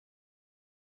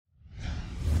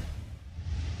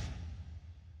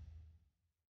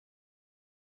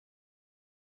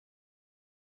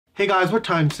Hey guys, we're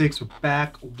Time 6. We're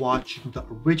back watching the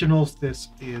originals. This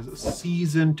is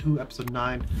Season 2, Episode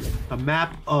 9, The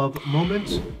Map of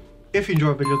Moments. If you enjoy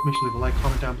our videos, make sure to leave a like,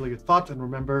 comment down below your thoughts, and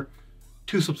remember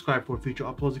to subscribe for future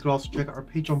uploads. You can also check out our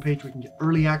Patreon page where you can get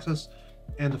early access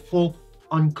and the full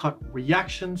uncut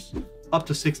reactions. Up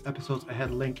to 6 episodes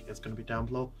ahead. Link is going to be down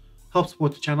below. Help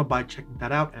support the channel by checking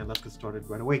that out, and let's get started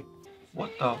right away. What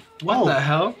the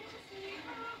hell?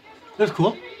 That's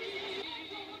cool.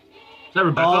 Is that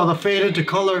Rebecca? Oh, the fade into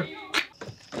color.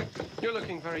 You're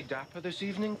looking very dapper this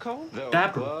evening, Cole. Those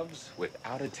Dapper. gloves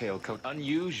without a tailcoat.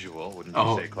 Unusual, wouldn't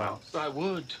you say, Klaus? I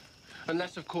would.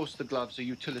 Unless, of course, the gloves are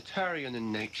utilitarian in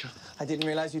nature. I didn't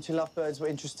realize you two lovebirds were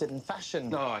interested in fashion.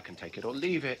 No, I can take it or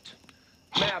leave it.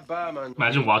 Mayor Berman.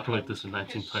 Imagine walking like this in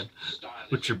 1910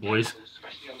 with your boys.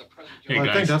 Hey Well,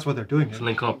 I think guys, that's what they're doing. let's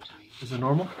link up. Is it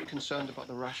normal? Very concerned about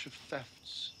the rash of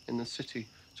thefts in the city,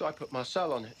 so I put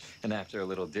Marcel on it. And after a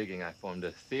little digging, I formed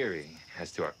a theory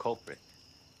as to our culprit.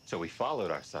 So we followed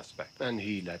our suspect. And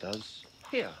he led us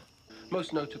here.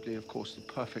 Most notably, of course, the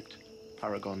perfect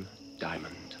paragon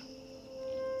diamond.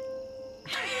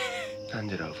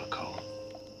 Hand it over, Cole.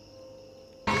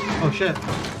 Oh shit.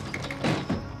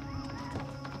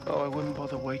 Oh, I wouldn't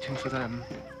bother waiting for them.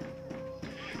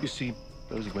 You see,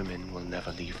 those women will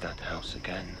never leave that house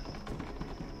again.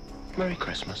 Merry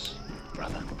Christmas,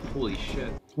 brother. Holy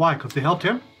shit. Why? Because they helped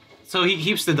him? So he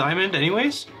keeps the diamond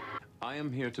anyways? I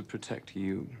am here to protect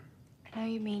you, I know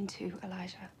you mean to,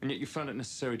 Elijah. and yet you found it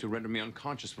necessary to render me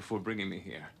unconscious before bringing me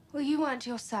here. Well, you weren't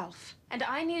yourself. And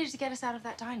I needed to get us out of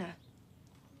that diner.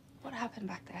 What happened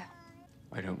back there?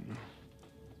 I don't know.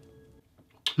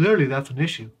 Clearly, that's an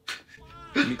issue.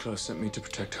 Miklos sent me to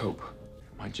protect Hope.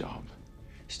 My job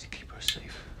is to keep her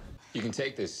safe. You can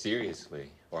take this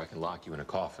seriously, or I can lock you in a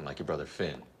coffin like your brother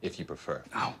Finn, if you prefer.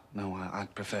 No,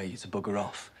 I'd prefer you to bugger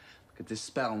off. Because this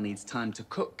spell needs time to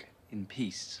cook in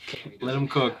peace. Let him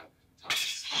cook.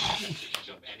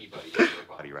 Jump anybody in your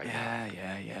body right now.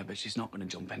 Yeah, but she's not going to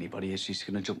jump anybody, is she? She's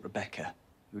going to jump Rebecca,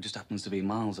 who just happens to be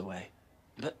miles away.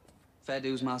 But fair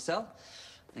dues, Marcel.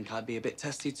 I think I'd be a bit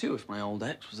testy too if my old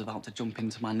ex was about to jump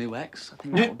into my new ex. I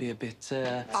think that would be a bit,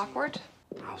 Awkward?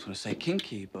 I was going to say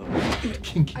kinky, but...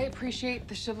 I appreciate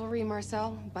the chivalry,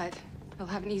 Marcel, but he'll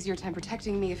have an easier time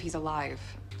protecting me if he's alive.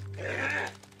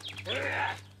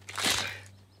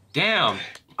 Damn.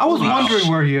 I was wondering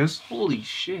where he is. Holy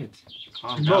shit.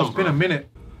 Calm Bro, down, it's been a minute.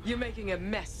 You're making a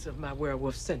mess of my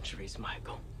werewolf centuries,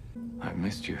 Michael. I've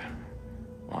missed you,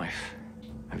 wife.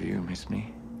 Have you missed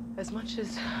me? As much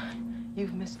as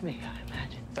you've missed me, I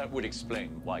imagine. That would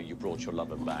explain why you brought your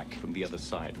lover back from the other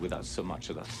side without so much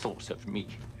as a thought of me.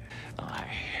 I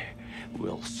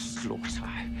will slaughter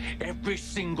every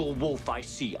single wolf I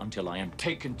see until I am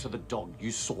taken to the dog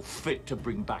you saw fit to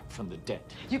bring back from the dead.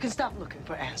 You can stop looking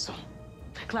for Ansel.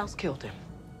 Klaus killed him.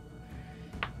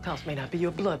 Klaus may not be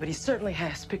your blood, but he certainly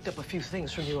has picked up a few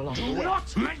things from you along the way. Do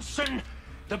not mention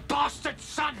the bastard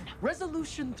son!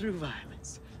 Resolution through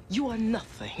violence. You are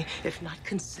nothing if not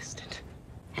consistent.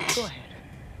 Go ahead.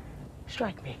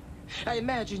 Strike me. I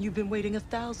imagine you've been waiting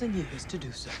 1,000 years to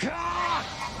do so. How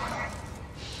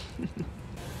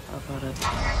about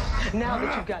it? Now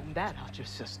that you've gotten that out your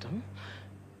system,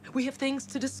 we have things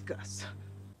to discuss.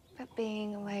 But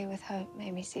being away with Hope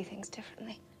made me see things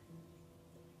differently.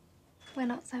 We're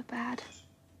not so bad.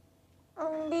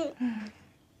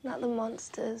 Not the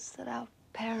monsters that our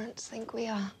parents think we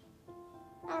are.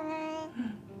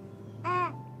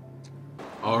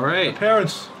 All right.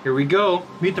 Parents. Here we go.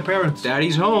 Meet the parents.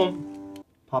 Daddy's home.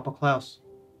 Papa Klaus.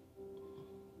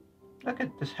 Look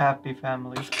at this happy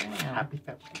family. Damn. Happy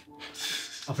family.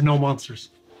 Of no monsters.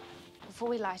 Before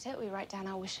we light it, we write down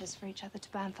our wishes for each other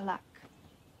to burn for luck.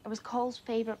 It was Cole's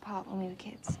favorite part when we were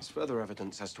kids. It's further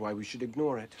evidence as to why we should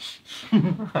ignore it.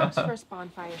 Hope's first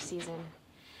bonfire season.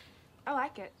 I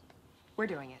like it. We're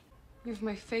doing it. You have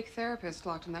my fake therapist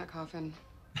locked in that coffin.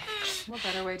 What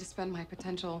better way to spend my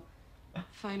potential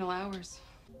final hours?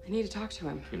 I need to talk to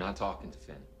him. You're not talking to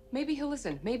Finn. Maybe he'll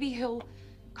listen. Maybe he'll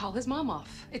call his mom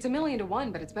off. It's 1,000,000 to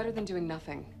 1, but it's better than doing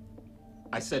nothing.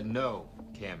 I said no,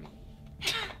 Cammy.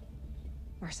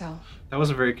 Marcel, That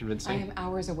wasn't very I convincing. am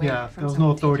hours away Yeah, from there was no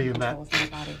someone authority taking in that. control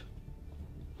of my body.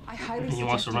 I highly He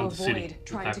wants suggest to you run the city avoid with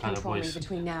trying that to kind of control me voice.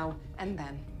 between now and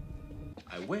then.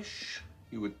 I wish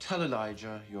you would tell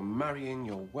Elijah you're marrying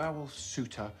your werewolf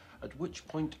suitor, at which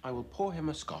point I will pour him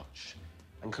a scotch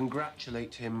and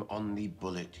congratulate him on the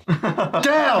bullet.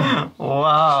 Damn!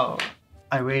 Wow.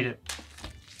 I rate it.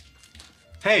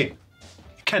 Hey,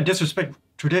 you can't disrespect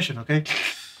tradition, okay?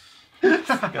 This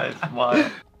guy's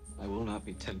wild. I will not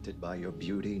be tempted by your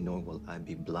beauty, nor will I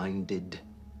be blinded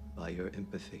by your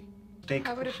empathy. Steak.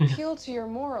 I would appeal to your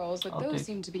morals, but I'll those take-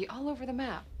 seem to be all over the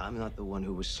map. I'm not the one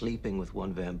who was sleeping with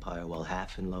one vampire while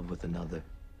half in love with another.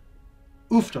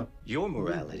 Oofta. Your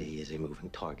morality is a moving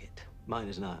target. Mine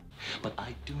is not. But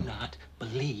I do not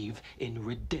believe in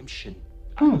redemption.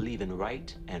 I believe in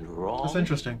right and wrong. That's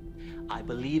interesting. I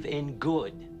believe in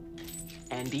good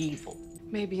and evil.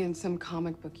 Maybe in some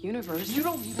comic book universe. You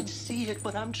don't even see it,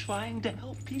 but I'm trying to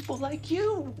help people like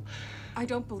you. I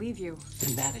don't believe you.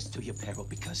 Then that is to your peril,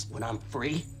 because when I'm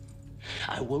free,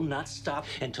 I will not stop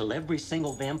until every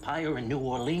single vampire in New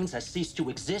Orleans has ceased to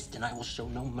exist, and I will show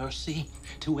no mercy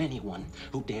to anyone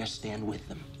who dares stand with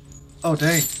them. Oh,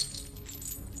 dang.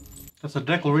 That's a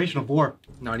declaration of war.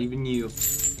 Not even you.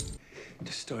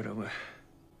 To start over.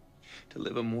 To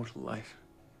live a mortal life.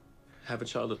 Have a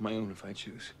child of my own if I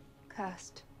choose.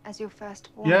 Cursed, as your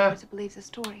firstborn, Yeah. to believe the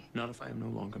story. Not if I am no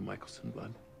longer Michelson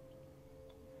blood.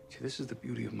 See, this is the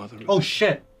beauty of motherhood. Oh,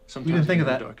 shit. Sometimes We didn't think of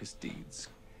even that. the darkest deeds.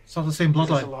 It's not the same There's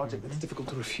a bloodline. logic that's difficult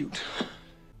to refute.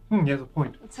 You have a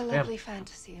point. It's a Damn. lovely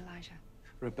fantasy, Elijah.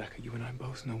 Rebecca, you and I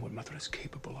both know what Mother is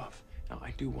capable of. Now,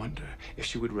 I do wonder if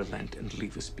she would relent and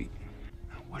leave us be.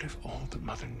 Now, what if all that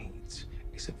Mother needs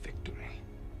is a victory?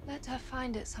 Let her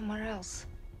find it somewhere else.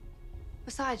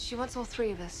 Besides, she wants all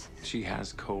three of us. She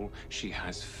has Cole, she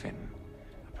has Finn.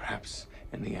 Perhaps,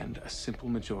 in the end, a simple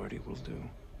majority will do.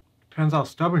 Depends how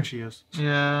stubborn she is.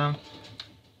 Yeah.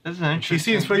 That's an interesting. She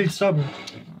seems pretty stubborn.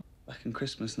 Back in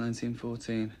Christmas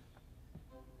 1914.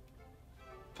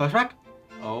 Flashback?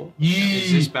 Oh? Yee.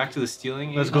 Is this back to the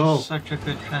stealing? Let's go. Such a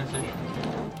good transition.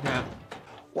 Yeah.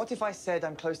 What if I said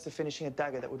I'm close to finishing a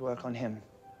dagger that would work on him?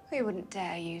 We wouldn't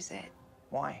dare use it.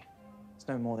 Why? It's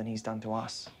no more than he's done to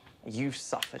us. You've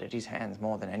suffered at his hands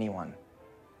more than anyone.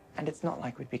 And it's not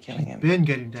like we'd be killing him. Been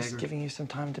getting Just daggered. giving you some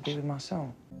time to be with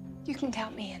Marcel. You can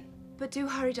count me in. But do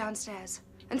hurry downstairs.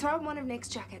 And throw on one of Nick's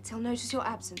jackets. He'll notice your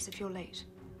absence if you're late.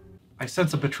 I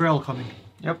sense a betrayal coming.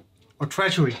 Yep. Or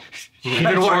treachery.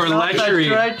 Even worse. Lechery.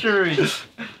 Treachery.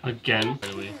 Again.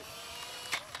 Really.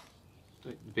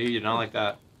 Baby, you're not like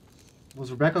that. Was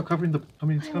Rebecca covering the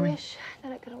it's I coming? wish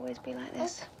that it could always be like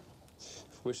this.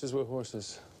 Wishes were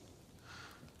horses.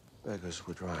 Beggars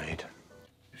would ride.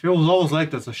 If it was always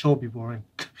like this, the show would be boring.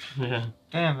 Yeah.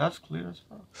 Damn, that's clear as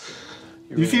fuck.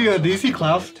 Do you see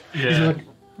Klaus? He's Yeah. like,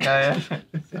 Yeah,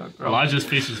 yeah. Elijah's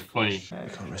face is funny. You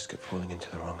can't risk it falling into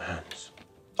the wrong hands.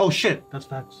 oh shit, that's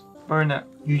facts. Burn it.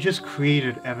 You just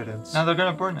created evidence. Now they're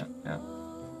gonna burn it. Yeah.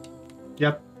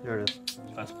 Yep, there it is.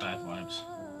 That's bad vibes.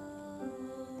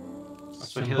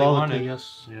 That's what Haley Symbolically, wanted.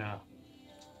 yes. Yeah.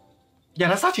 Yeah,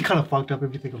 that's actually kind of fucked up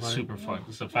if you think about Super fun.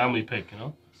 It's a family pick, you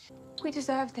know? We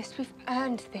deserve this. We've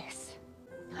earned this.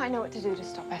 I know what to do to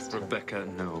stop Esther. Rebecca,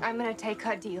 no. I'm gonna take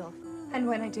her deal. And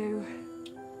when I do,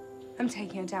 I'm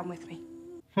taking her down with me.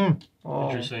 it.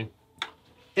 Interesting.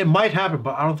 It might happen,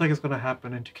 but I don't think it's gonna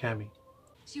happen into Cammy.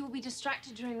 She will be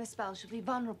distracted during the spell. She'll be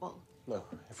vulnerable. No,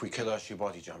 if we kill her, she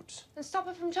body jumps. And stop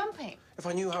her from jumping. If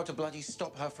I knew how to bloody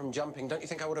stop her from jumping, don't you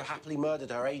think I would have happily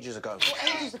murdered her ages ago?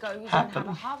 Well, ages ago, you didn't have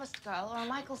a harvest girl or a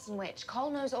Michelson witch.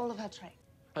 Cole knows all of her tricks.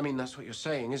 I mean, that's what you're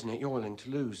saying, isn't it? You're willing to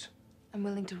lose. I'm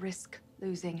willing to risk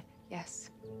losing, yes.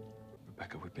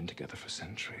 Rebecca, we've been together for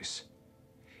centuries.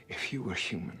 If you were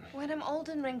human... When I'm old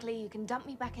and wrinkly, you can dump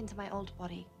me back into my old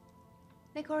body.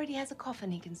 Nick already has a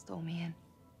coffin he can store me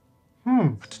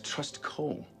in. But to trust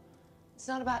Cole... It's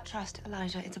not about trust,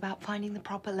 Elijah. It's about finding the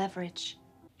proper leverage.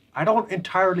 I don't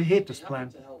entirely hate this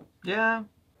plan. Yeah.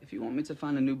 If you want me to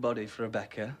find a new body for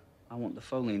Rebecca, I want the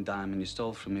Foline diamond you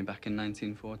stole from me back in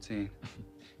 1914.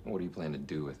 What do you plan to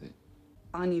do with it?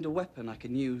 I need a weapon I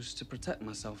can use to protect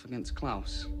myself against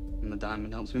Klaus, and the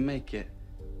diamond helps me make it.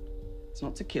 It's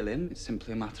not to kill him, it's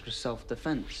simply a matter of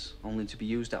self-defense, only to be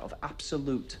used out of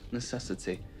absolute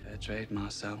necessity. Fair trade,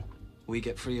 Marcel. We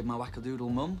get free of my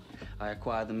wackadoodle mum. I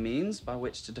acquire the means by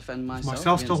which to defend myself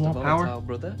Marcel still against a want power? volatile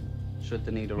brother, should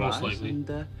the need Most arise. likely. And,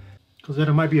 Because then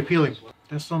it might be appealing.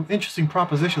 There's some interesting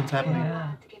propositions happening.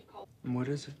 And what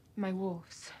is it? My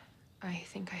wolves. I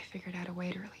think I figured out a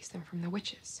way to release them from the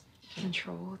witches.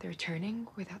 Control their turning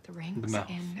without the rings mouth.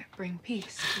 and bring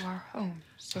peace to our home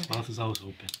so His mouth is always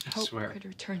open. hope swear. could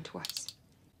return to us.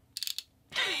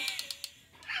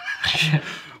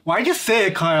 Why'd you say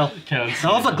it, Kyle? Can't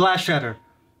That was a glass shatter.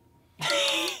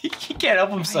 He can't help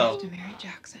I have himself. to marry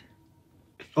Jackson.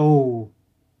 Oh,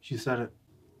 she said it.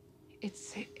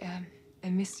 It's a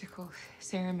mystical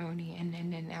ceremony and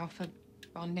an alpha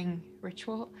bonding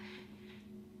ritual.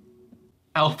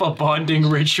 Alpha bonding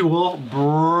ritual?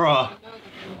 Bruh.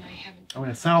 I mean,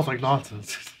 it sounds like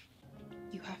nonsense.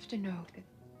 You have to know that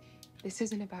this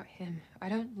isn't about him. I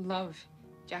don't love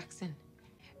Jackson,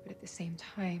 but at the same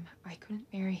time, I couldn't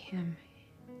marry him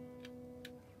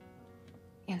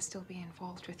and still be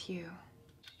involved with you.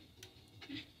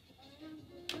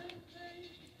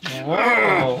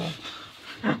 Whoa.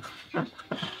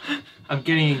 I'm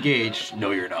getting engaged.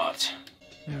 No, you're not.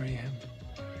 Marry him.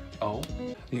 Oh?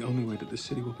 The only way that the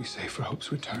city will be safe for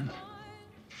Hope's return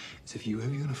is if you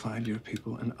have unified your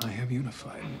people and I have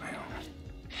unified my own.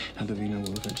 And Davina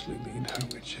will eventually lead her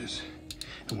witches.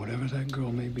 And whatever that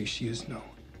girl may be, she is no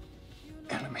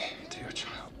enemy to your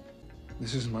child.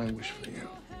 This is my wish for you.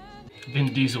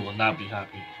 Vin Diesel will not be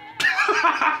happy.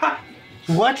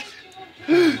 What?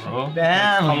 Bro,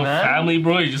 Damn, like, man. family,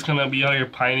 bro. You're just gonna be out here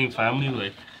pining family,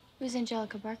 like. Who's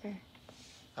Angelica Barker?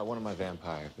 One of my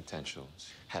vampire potentials.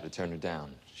 Had to turn her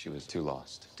down. She was too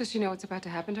lost. Does she know what's about to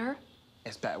happen to her?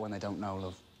 It's better when they don't know,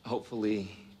 love.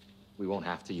 Hopefully, we won't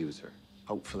have to use her.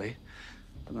 Hopefully.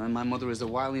 But then my mother is a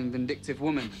wily and vindictive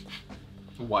woman.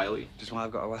 Wily. Just why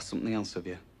I've got to ask something else of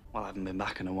you. Well, I haven't been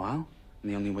back in a while.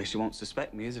 And the only way she won't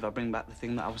suspect me is if I bring back the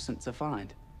thing that I was sent to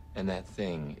find. And that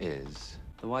thing is...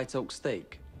 The white oak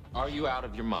steak. Are you out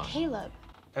of your mind? Caleb.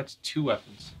 That's 2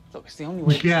 weapons. Look, it's the only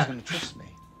way Yeah. she's going to trust me.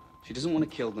 She doesn't want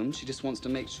to kill them. She just wants to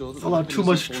make sure that It's a lot the too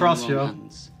weapon much doesn't fall in trust, the wrong yo.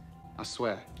 hands. I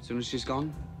swear, as soon as she's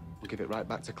gone, we'll give it right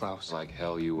back to Klaus. Like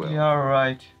hell you will. Yeah,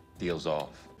 right. Deal's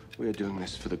off. We are doing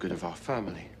this for the good of our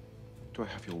family. Do I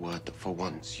have your word that for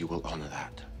once you will honor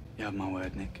that? You have my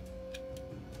word, Nick.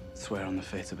 Swear on the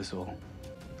fate of us all.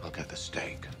 I'll get the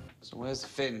steak. So where's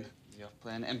Finn? You're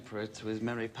playing emperor to his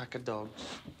merry pack of dogs.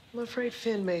 I'm afraid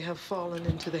Finn may have fallen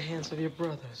into the hands of your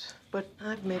brothers, but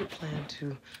I've made a plan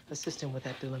to assist him with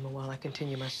that dilemma while I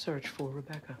continue my search for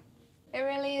Rebecca. It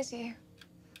really is you.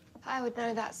 I would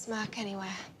know that smirk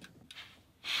anywhere.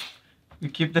 You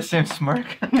keep the same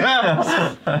smirk?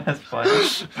 That's funny.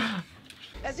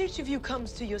 As each of you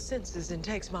comes to your senses and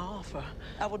takes my offer,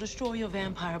 I will destroy your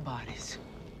vampire bodies.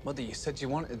 Mother, you said you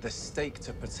wanted the stake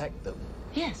to protect them.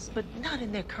 Yes, but not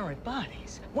in their current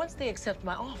bodies. Once they accept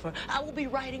my offer, I will be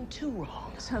righting 2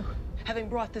 wrongs. So, having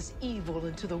brought this evil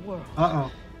into the world.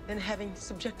 Uh-oh. And having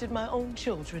subjected my own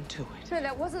children to it. No,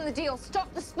 that wasn't the deal.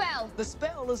 Stop the spell. The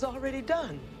spell is already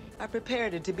done. I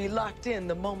prepared it to be locked in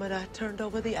the moment I turned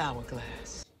over the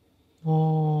hourglass.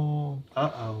 Oh.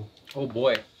 Uh-oh. Oh,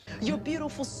 boy. Your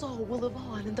beautiful soul will live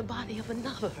on in the body of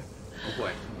another. Oh,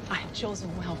 boy. I have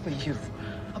chosen well for you.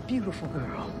 A beautiful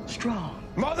girl. Strong.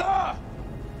 Mother!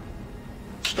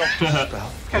 Stop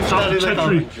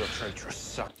treachery. Your traitorous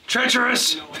son.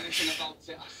 Treacherous!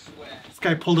 This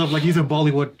guy pulled up like he's in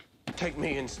Bollywood. Take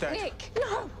me instead. Nick,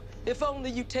 no! If only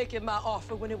you'd taken my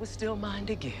offer when it was still mine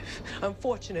to give.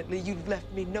 Unfortunately, you've left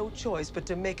me no choice but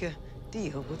to make a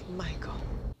deal with Michael.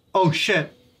 Oh,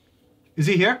 shit. Is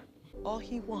he here? All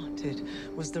he wanted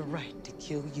was the right to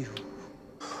kill you.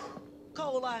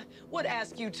 Cole, I would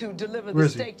ask you to deliver Where the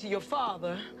is he? steak to your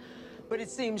father, but it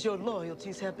seems your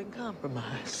loyalties have been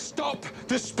compromised. Stop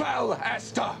the spell,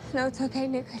 Esther! No, it's okay,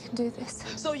 Nick. I can do this.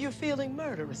 So you're feeling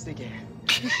murderous again.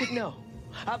 You should know.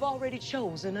 I've already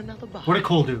chosen another body. What did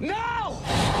Cole do? No!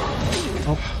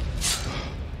 Oh.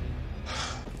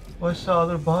 What's the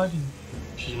other body?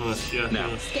 She's gonna see us now.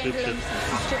 Oh,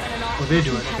 they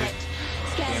do it. Okay.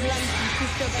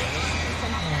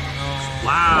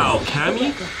 Wow,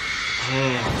 Cammy?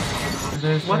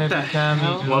 There's What the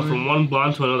hell? Well, from one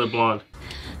blonde to another blonde.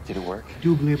 Did it work?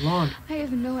 Doubly blonde. I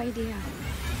have no idea.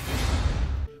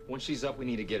 When she's up, we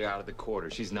need to get her out of the quarter.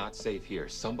 She's not safe here.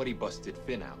 Somebody busted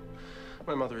Finn out.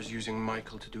 My mother is using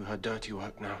Michael to do her dirty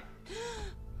work now.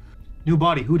 New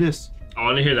body. Who this? I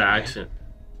want to hear the accent.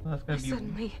 That's I gonna be.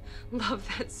 suddenly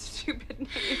love that stupid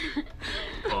name.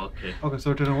 Oh, okay. Okay,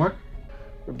 so it didn't work?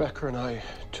 Rebecca and I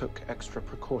took extra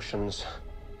precautions.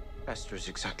 Esther is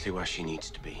exactly where she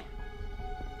needs to be.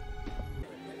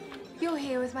 You're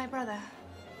here with my brother.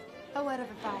 A word of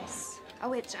advice. A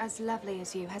witch as lovely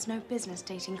as you has no business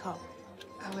dating Cole.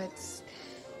 Oh, it's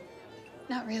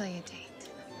not really a date.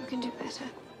 You can do better.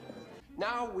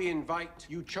 Now we invite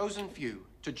you chosen few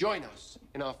to join us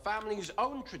in our family's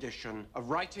own tradition of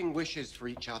writing wishes for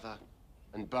each other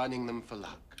and burning them for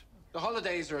luck. The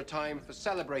holidays are a time for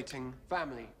celebrating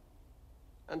family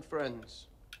and friends.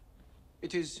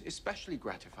 It is especially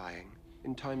gratifying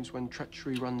in times when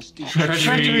treachery runs deep.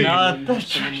 Treachery, not the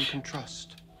Someone you can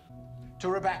trust. To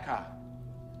Rebecca.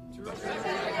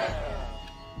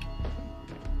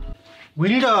 We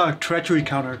need a treachery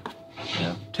counter.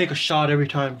 Yeah. Take a shot every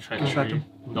time. Treachery.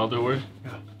 Another word?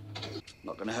 Yeah.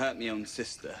 Not gonna hurt my own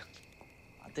sister.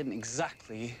 I didn't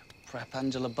exactly prep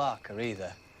Angela Barker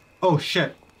either. Oh,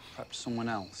 shit. Prepped someone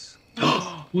else.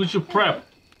 Who's your prep?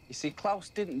 You see, Klaus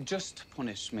didn't just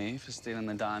punish me for stealing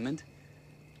the diamond.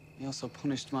 He also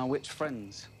punished my witch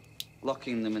friends,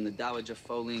 locking them in the Dowager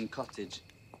Folian cottage.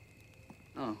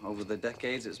 Oh, over the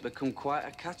decades, it's become quite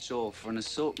a catch-all for an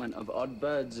assortment of odd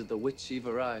birds of the witchy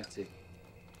variety.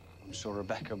 I'm sure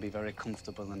Rebecca will be very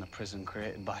comfortable in a prison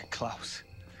created by Klaus.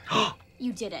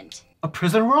 You didn't. A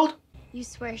prison world? You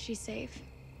swear she's safe?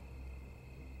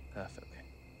 Perfectly.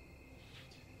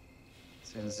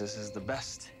 Since this is the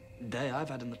best day I've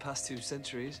had in the past 2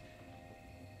 centuries,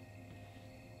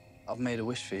 I've made a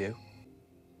wish for you.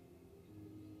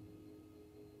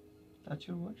 That's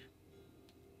your wish?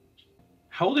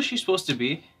 How old is she supposed to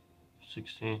be?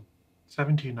 16.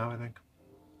 17 now, I think.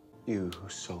 You who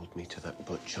sold me to that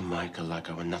butcher, Michael, like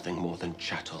I were nothing more than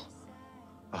chattel.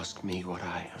 Ask me what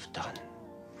I have done.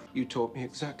 You taught me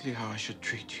exactly how I should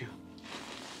treat you.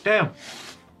 Damn.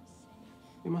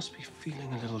 You must be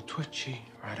feeling a little twitchy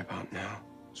right about now.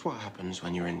 It's what happens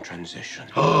when you're in transition.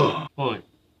 Holy.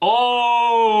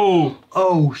 Oh!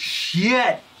 Oh,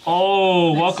 shit!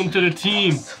 Oh, welcome to the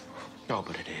team. Oh,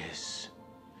 but it is.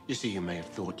 You see, you may have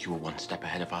thought you were one step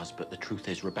ahead of us, but the truth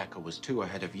is Rebecca was 2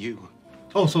 ahead of you.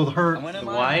 Oh, so her... And when am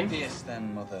The I wine? happiest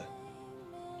then, Mother?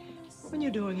 When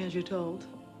you're doing as you're told.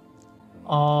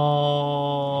 Oh.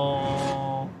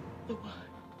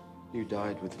 You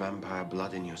died with vampire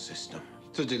blood in your system.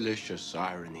 It's a delicious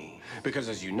irony, because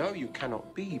as you know, you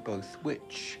cannot be both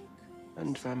witch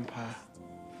and vampire.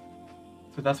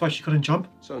 So that's why she couldn't jump?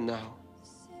 So now,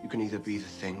 you can either be the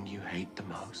thing you hate the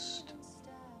most,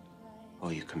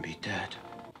 or you can be dead.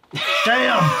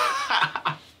 Damn!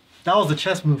 That was a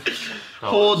chess move.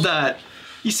 Hold that.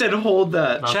 He said hold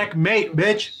that. Checkmate,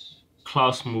 bitch.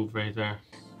 Klaus move right there.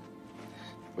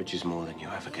 Which is more than you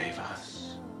ever gave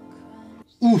us.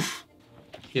 Oof.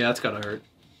 Yeah, that's gotta hurt.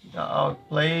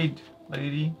 Outplayed,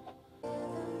 lady.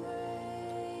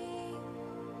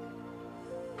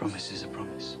 Promise is a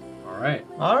promise. Alright.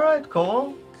 Alright,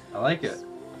 cool. I like it.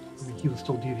 I mean, he was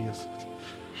still devious.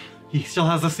 He still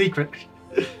has a secret.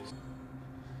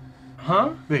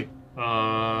 Huh? Wait.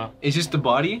 Is this the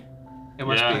body? It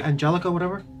must Yeah. be. Angelica,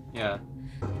 whatever? Yeah.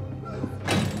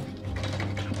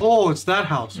 Oh, it's that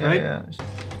house, Yeah, right? yeah.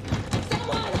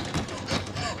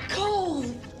 Cole!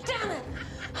 Damn it!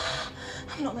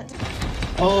 I'm not meant to.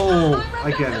 Oh,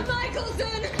 I get it.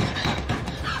 Michelson!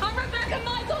 I'm Rebecca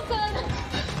Michelson!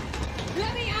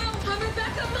 Let me out! I'm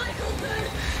Rebecca Michelson!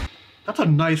 That's a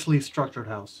nicely structured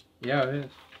house. Yeah, it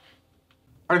is.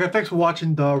 Alright guys, thanks for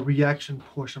watching the reaction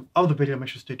portion of the video. Make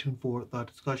sure to stay tuned for the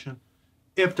discussion.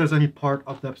 If there's any part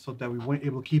of the episode that we weren't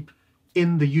able to keep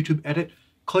in the YouTube edit,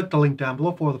 click the link down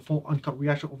below for the full uncut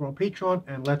reaction over on Patreon,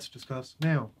 and let's discuss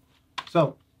now.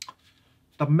 So,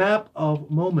 the map of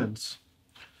moments.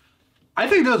 I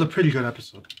think that was a pretty good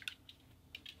episode.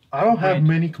 I don't have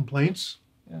many complaints.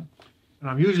 Yeah. And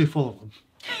I'm usually full of them.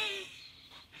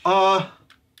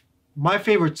 My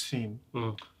favorite scene.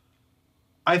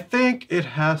 I think it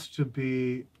has to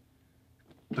be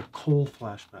the Cole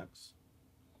flashbacks.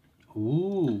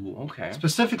 Ooh, okay.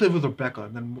 Specifically with Rebecca,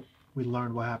 and then we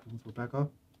learned what happened with Rebecca.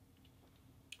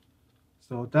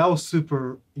 So that was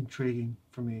super intriguing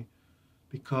for me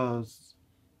because,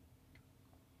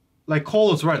 like,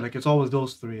 Cole is right. Like, it's always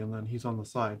those 3, and then he's on the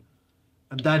side.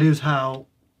 And that is how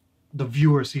the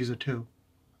viewer sees it too.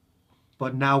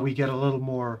 But now we get a little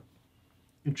more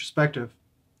introspective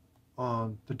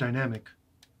on the dynamic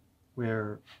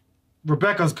where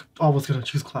Rebecca's always going to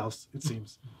choose Klaus, it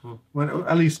seems. When,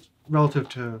 at least relative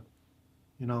to,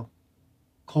 you know,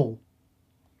 Cole.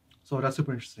 So that's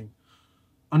super interesting.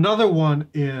 Another one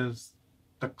is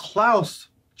the Klaus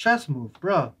chess move,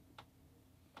 bruh.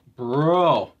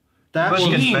 Bro. That was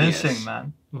genius. convincing,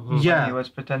 man. Yeah. When he was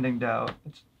pretending that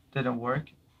it didn't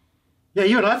work. Yeah,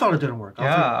 even I thought it didn't work.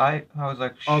 I was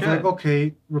like, shit. I was like,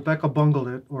 okay, Rebecca bungled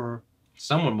it, or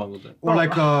someone bungled it. Or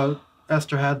like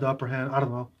Esther had the upper hand. I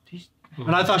don't know.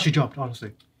 And I thought she jumped,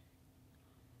 honestly.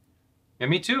 Yeah,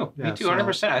 me too. Yeah, Me too,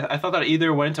 100%. I thought that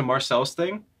either went into Marcel's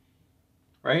thing,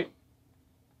 right?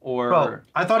 Or... Bro,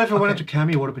 I thought if it went into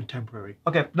Cammy, it would have been temporary.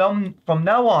 Okay, from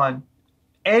now on,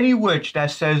 any witch that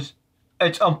says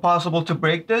it's impossible to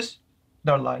break this,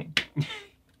 they're lying.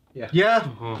 Yeah. Yeah.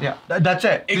 Yeah, that's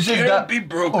it. This is can't the be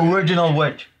broken. original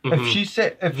witch. If she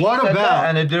said What she said about- that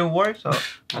and it didn't work, so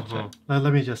that's it. Now,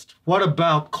 let me just. What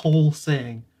about Cole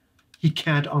saying he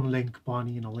can't unlink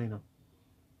Bonnie and Elena?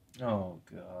 Oh,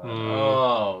 God.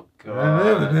 Oh,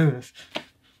 God.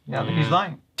 Yeah, but he's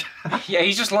lying. Yeah,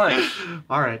 he's just lying.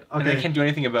 All right. And Okay. they can't do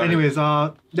anything about Anyways,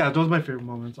 yeah, those are my favorite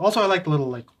moments. Also, I like the little,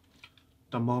 like,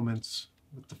 the moments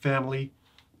with the family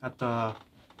at the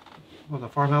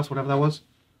farmhouse, whatever that was.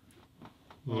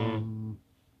 Yeah,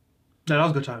 that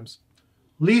was good times.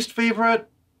 Least favorite,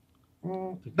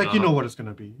 like, you know what it's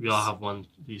gonna be. We all have one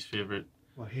least favorite.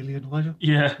 What, Haley and Elijah?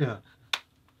 Yeah. Yeah.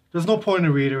 There's no point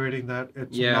in reiterating that.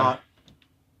 It's not.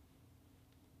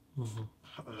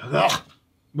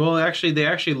 Well, actually, they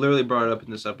actually literally brought it up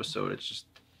in this episode. It's just,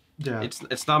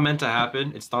 it's not meant to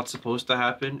happen. It's not supposed to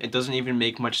happen. It doesn't even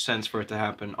make much sense for it to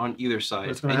happen on either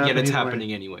side, and yet it's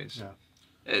happening anyways.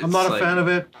 Yeah. I'm not a fan of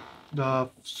it. The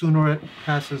sooner it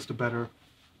passes, the better.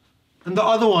 And the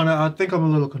other one, I think I'm a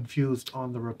little confused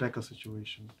on the Rebecca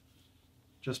situation,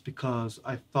 just because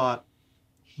I thought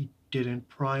he didn't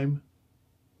prime.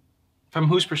 From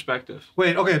whose perspective?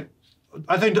 Wait, okay.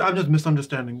 I think I'm just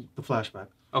misunderstanding the flashback.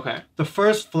 Okay. The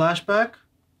first flashback,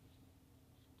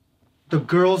 the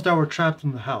girls that were trapped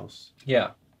in the house.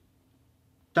 Yeah.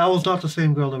 That was not the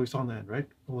same girl that we saw in the end, right?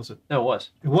 Or was it? No, it was.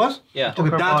 It was? Yeah. Okay,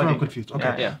 that's where I'm confused.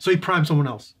 Okay. Yeah. So he primed someone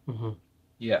else.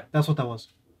 Yeah. That's what that was.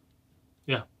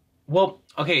 Yeah. Well,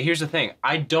 okay, here's the thing.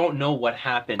 I don't know what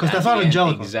happened. Because that's not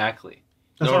Angelica. Exactly.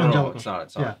 That's no, not Angelica. It's not.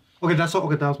 It's not. Yeah. Okay, that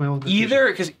was my own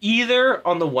confusion. Either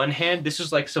on the one hand, this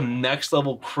is like some next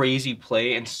level crazy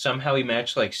play, and somehow he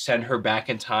managed to like send her back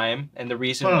in time, and the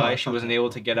reason why she wasn't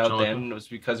able to get out then was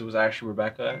because it was actually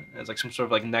Rebecca. It's like some sort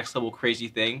of like next level crazy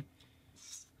thing.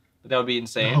 But that would be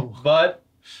insane. No. But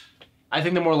I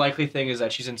think the more likely thing is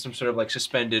that she's in some sort of like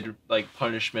suspended like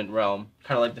punishment realm,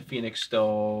 kind of like the Phoenix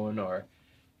Stone or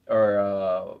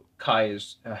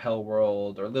Kai's Hell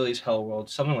World or Lily's Hell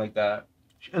World, something like that.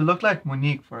 It looked like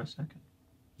Monique for a second.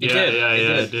 It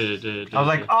did. I was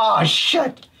like, oh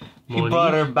shit! He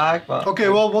brought her back. But okay,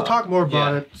 well, we'll talk more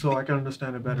about it so I can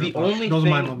understand it better. The only those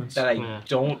thing are my moments. that I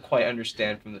don't quite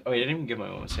understand from the... Oh, I didn't even give my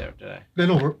moments yet, did I?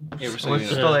 No, we're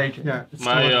still aging. Yeah.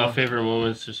 My favorite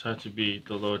moments just have to be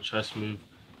the little chess move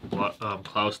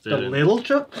Klaus did. The little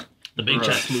chess? The big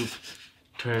chess move.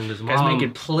 Turned his Guy's mom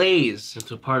making plays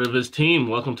into part of his team.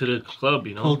 Welcome to the club,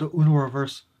 you know. Called the Uno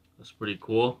reverse. That's pretty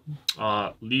cool.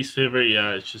 Least favorite,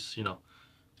 yeah, it's just, you know,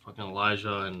 fucking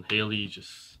Elijah and Haley.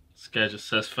 This guy just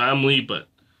says family, but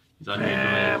he's out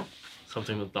here doing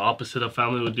something that the opposite of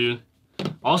family would do.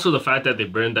 Also, the fact that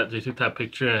they took that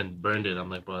picture and burned it. I'm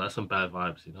like, bro, that's some bad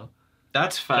vibes, you know.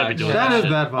 That's fact. That is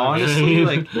bad vibes. Honestly,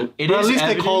 like, it is at least evidence.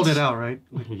 they called it out, right?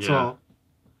 Yeah. So,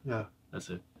 yeah. That's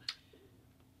it.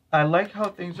 I like how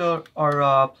things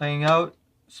are playing out,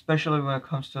 especially when it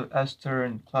comes to Esther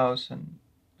and Klaus and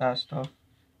that stuff.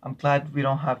 I'm glad we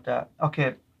don't have that.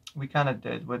 Okay, we kind of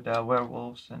did with the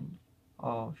werewolves and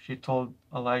she told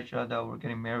Elijah that we're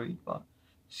getting married. But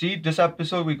see, this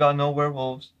episode we got no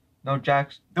werewolves, no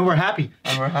Jacks, and we're happy.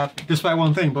 Despite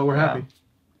one thing, but we're happy.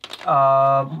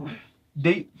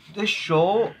 This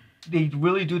show, they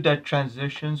really do that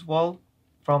transitions well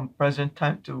from present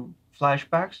time to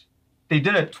flashbacks. They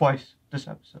did it twice this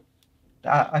episode.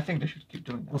 I think they should keep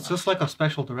doing that. Was this like a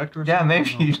special director? Or yeah, something?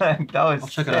 maybe. Like, that was I'll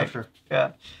check it sick. after.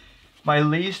 Yeah. My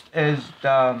least is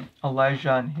the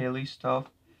Elijah and Haley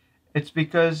stuff. It's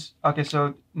because, okay,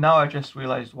 so now I just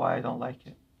realized why I don't like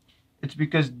it. It's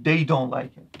because they don't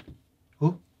like it.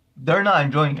 Who? They're not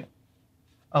enjoying it.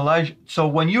 Elijah. So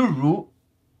when you root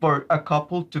for a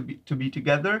couple to be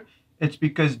together, it's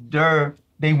because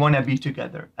they want to be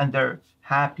together and they're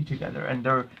happy together and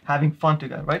they're having fun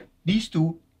together, right? These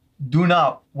two do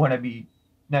not want to be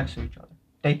next to each other.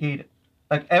 They hate it.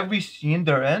 Like every scene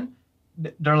they're in,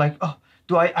 they're like, oh,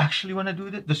 do I actually want to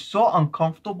do this? They're so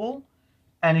uncomfortable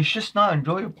and it's just not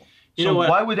enjoyable. You know what?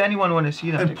 Why would anyone want to see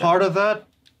them And together? part of that,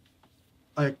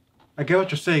 like, I get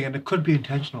what you're saying, and it could be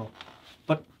intentional,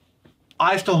 but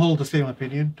I still hold the same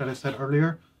opinion that I said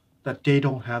earlier, that they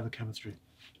don't have the chemistry.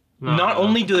 Not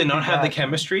only do they not have the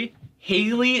chemistry,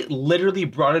 Haley literally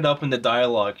brought it up in the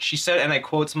dialogue. She said, and I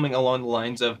quote something along the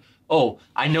lines of, "Oh,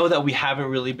 I know that we haven't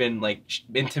really been like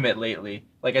intimate lately."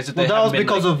 Like as if Well, they that was haven't been,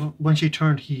 because like... of when she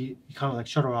turned, he kind of like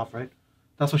shut her off, right?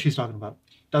 That's what she's talking about.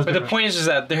 But the point is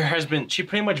that there has been. She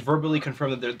pretty much verbally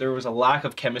confirmed that there was a lack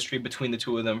of chemistry between the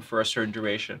two of them for a certain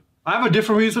duration. I have a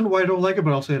different reason why I don't like it,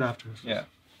 but I'll say it after. Yeah.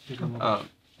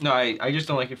 No, I just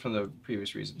don't like it from the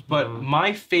previous reasons. But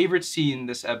my favorite scene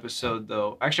this episode,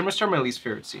 though, actually, I'm gonna start with my least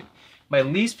favorite scene. My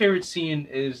least favorite scene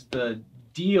is the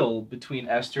deal between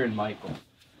Esther and Michael.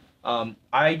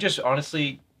 I just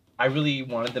honestly, I really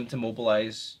wanted them to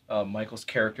mobilize Michael's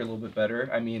character a little bit better.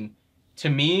 I mean, to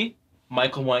me,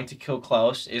 Michael wanting to kill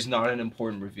Klaus is not an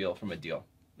important reveal from a deal.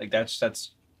 Like that's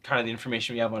kind of the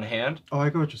information we have on hand. Oh, I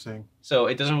get what you're saying. So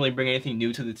it doesn't really bring anything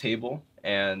new to the table.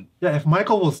 And yeah, if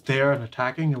Michael was there and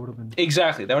attacking, it would have been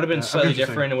exactly that would have been slightly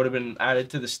different. saying. It would have been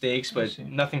added to the stakes, but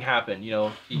nothing happened. You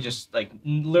know, he just like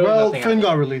literally nothing Finn happened.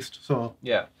 got released, so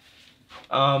Yeah.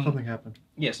 something happened.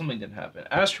 Yeah, something didn't happen.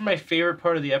 As for my favorite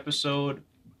part of the episode,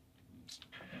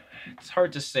 it's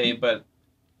hard to say, but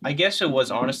I guess it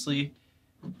was honestly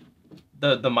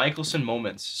the Michelson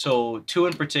moments. So two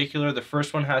in particular. The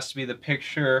first one has to be the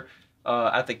picture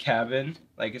at the cabin.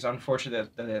 Like, it's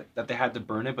unfortunate that they had to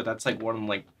burn it, but that's like one of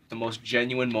like the most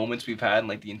genuine moments we've had in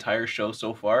like the entire show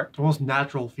so far. The most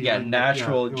natural feeling. Yeah,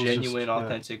 natural, it was genuine, just,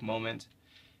 authentic moment.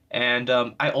 And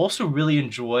I also really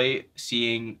enjoy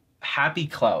seeing Happy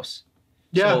Klaus.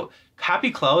 Yeah. So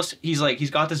Happy Klaus, he's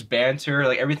got this banter,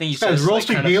 like everything he says. He's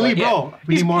roasting like, Haley, fun. bro.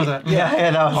 We need more of that. Yeah,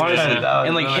 that was Honestly. good. That was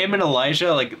And like really him and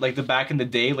Elijah, like the back in the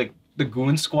day, like the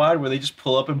Goon Squad, where they just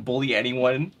pull up and bully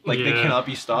anyone, like they cannot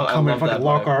be stopped. I Come in, love fucking that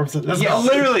lock vibe. arms. Let's Yeah, go.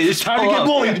 literally, it's time to get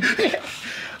bullied.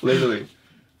 Literally.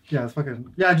 Yeah, it's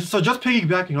fucking So just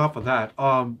piggybacking off of that,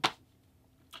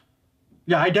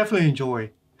 yeah, I definitely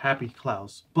enjoy Happy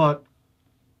Klaus, but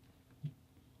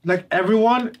like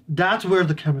everyone, that's where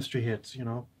the chemistry hits. You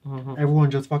know, everyone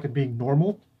just fucking being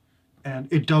normal, and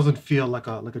it doesn't feel like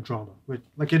a drama.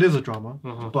 Like it is a drama,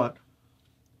 but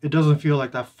it doesn't feel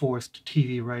like that forced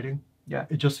TV writing. Yeah,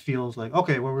 it just feels like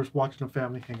okay, we're just watching a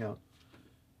family hang out,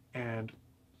 and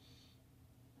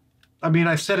I mean,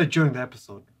 I said it during the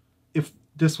episode. If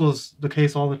this was the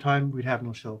case all the time, we'd have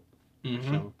no show.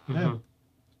 So, yeah.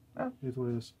 It is what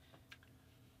it is.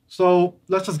 So,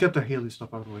 let's just get the Haley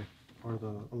stuff out of the way. Or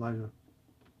the Elijah.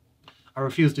 I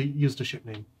refuse to use the ship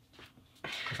name.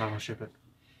 Because I don't want to ship it.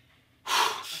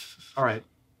 Alright.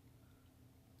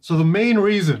 So, the main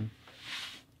reason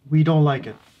we don't like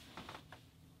it.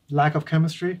 Lack of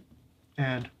chemistry.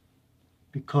 And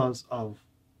because of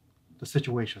the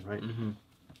situation, right?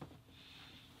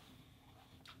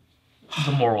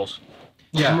 The morals.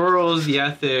 Yeah. The morals, the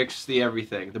ethics, the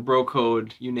everything. The bro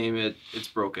code, you name it, it's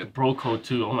broken. Bro code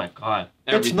too, oh my god.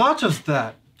 It's not just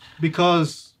that.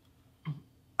 Because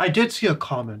I did see a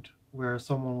comment where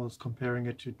someone was comparing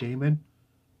it to Damon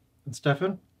and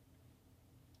Stefan.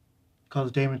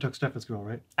 Because Damon took Stefan's girl,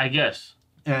 right? I guess.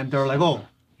 And they're like, oh,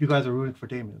 you guys are rooting for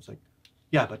Damon. It's like,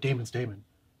 yeah, but Damon's Damon.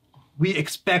 We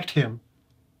expect him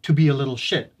to be a little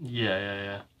shit.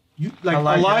 Yeah.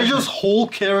 Elijah's whole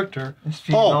character.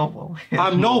 noble.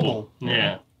 I'm noble.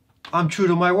 Yeah. I'm true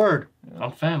to my word.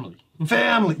 I'm family.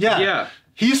 Family, yeah. Yeah.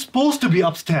 He's supposed to be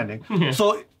upstanding.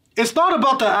 So it's not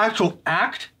about the actual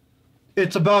act.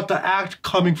 It's about the act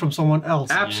coming from someone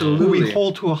else. Absolutely. Who we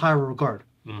hold to a higher regard.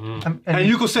 And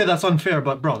you could say that's unfair,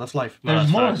 but bro, that's life. There's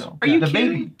more though. Are you the kidding?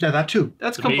 baby? Yeah, that too.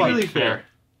 That's completely fair.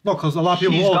 No, because a lot of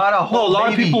people. She's got a whole a lot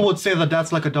of baby. people would say that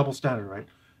that's like a double standard, right?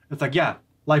 It's like, yeah,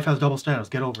 life has double standards.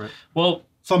 Get over it. Well,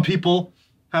 some people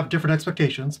have different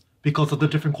expectations because of the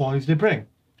different qualities they bring.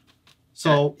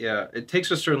 So yeah, it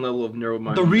takes a certain level of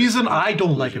narrow-mindedness. the reason I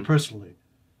don't like it personally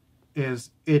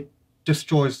is it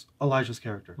destroys Elijah's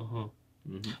character.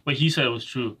 What he said was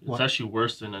true. It's What? actually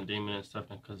worse than Damon and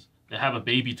Stefan because they have a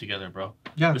baby together, bro.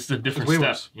 Yeah, This is a different it's way step.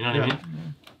 worse. You know what I Yeah.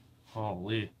 mean?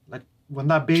 Holy. Like when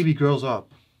that baby grows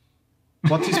up,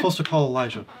 what's he supposed to call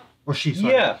Elijah? Or she,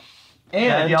 sorry. Yeah.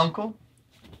 And the uncle?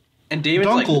 And David's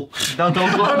Dunkle. like...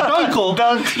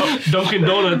 Dunkle. Dunkin'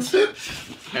 Donuts.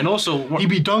 And also... He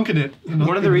be dunking it.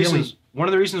 One of the reasons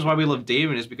why we love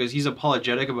David is because he's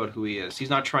apologetic about who he is. He's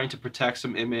not trying to protect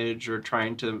some image or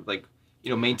trying to, like,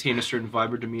 maintain a certain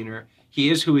vibe or demeanor. He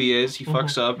is who he is. He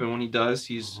fucks up, and when he does,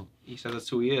 he says that's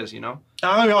who he is, I'm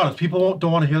gonna be honest, people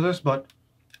don't want to hear this, but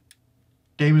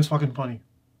Damon's fucking funny.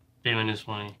 Damon is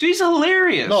funny. Dude, he's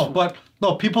hilarious.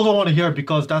 No, people don't want to hear it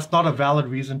because that's not a valid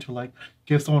reason to like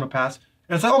give someone a pass.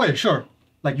 And it's like, okay, sure,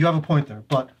 like you have a point there,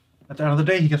 but at the end of the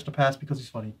day, he gets the pass because he's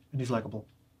funny and he's likable.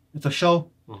 It's a show.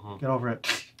 Get over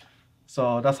it.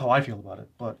 So that's how I feel about it.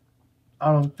 But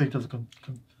I don't think there's a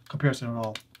comparison at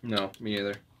all. No, me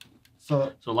either.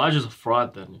 So Elijah's a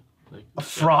fraud then. Like, a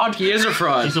fraud? He is a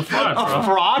fraud. He's a fraud. A bro.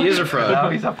 fraud? He is a fraud. No,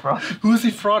 he's a fraud. Who is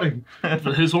he frauding?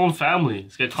 For his own family.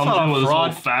 This guy comes not in a with his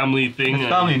fraud. whole family thing. His and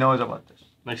family knows about this.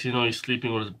 Next thing you know, he's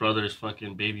sleeping with his brother's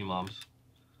fucking baby moms.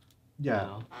 Yeah. You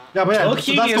know? Yeah, but yeah, Low-key,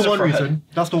 so he that's is the a one fraud. reason.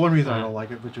 That's the one reason I don't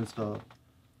like it, which is the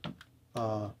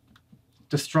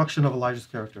destruction of Elijah's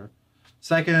character.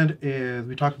 Second is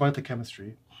we talked about the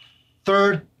chemistry.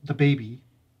 Third, the baby.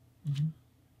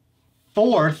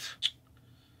 Fourth,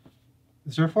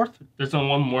 is there a fourth? There's no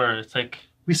one more. It's like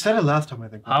We said it last time, I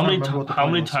think. how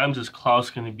many times is Klaus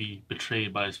gonna be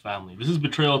betrayed by his family? This is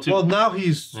betrayal too. Well, now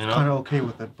he's You know? kind of okay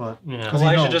with it, but Yeah. 'cause he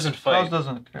Elijah knows. doesn't Klaus fight.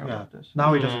 doesn't care Yeah. about this.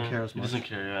 Now he doesn't care as He much. doesn't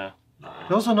care. Yeah.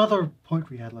 There was another point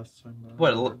we had last time.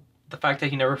 What? The fact that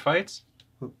he never fights?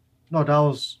 No, that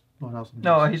was something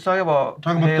No, else. he's talking about I'm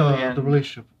talking about Haley and the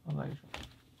relationship Elijah.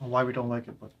 and why we don't like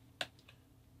it, but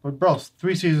bro,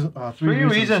 three seasons. Three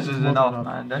reasons is more than enough,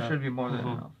 man. That Yeah. should be more than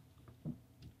Mhm. enough.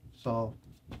 So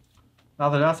now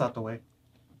that that's out the way,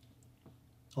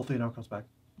 hopefully it never comes back.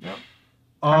 Yep.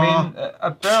 I mean,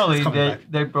 apparently it's coming back.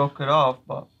 they broke it off,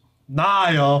 but Nah,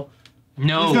 yo.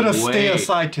 No He's gonna way. stay a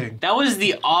side thing. That was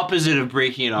the opposite of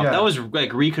breaking it off. Yeah. That was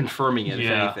like reconfirming it, if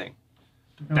Yeah. anything.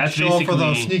 That's Show up for the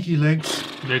basically- sneaky links.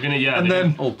 They're gonna and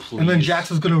then oh please. and then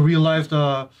Jax is gonna realize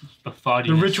the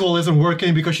ritual isn't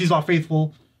working because she's not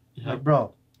faithful. Like,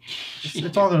 bro,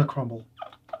 it's all gonna crumble.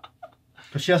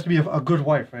 Because she has to be a good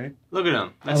wife, right? Look at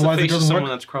him. That's Otherwise, the it face of doesn't someone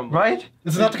work. that's crumbling. right?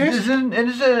 Is that the case? Isn't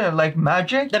it like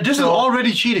magic? That this is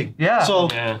already cheating. Yeah. So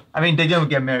I mean, they didn't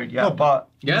get married yet, but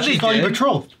she's not even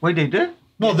betrothed. Wait, they did?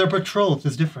 No, they're betrothed.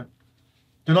 It's different.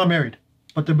 They're not married,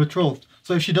 but they're betrothed.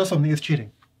 So if she does something, it's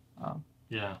cheating.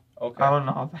 Yeah. Okay. I don't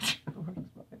know how that works.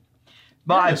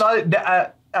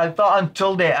 But I thought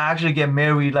until they actually get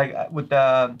married, like with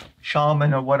the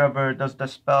shaman or whatever, does the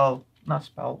spell, not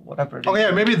spell, whatever. Oh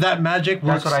yeah, maybe that magic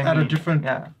works That's what I at a mean. different,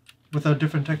 Yeah. with a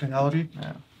different technicality.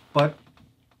 Yeah. But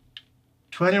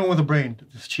to anyone with a brain,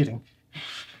 it's cheating.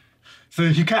 So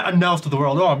you can't announce to the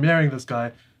world, "Oh, I'm marrying this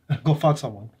guy," and go fuck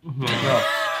someone. Yeah.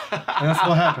 And that's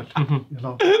what happened. You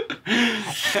know,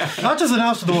 not just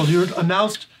announced to the world. You're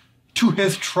announced to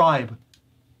his tribe.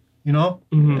 You know,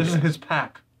 this is his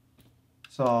pack.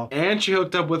 So And she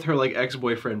hooked up with her like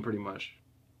ex-boyfriend, pretty much.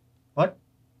 What?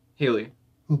 Haley.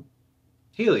 Who?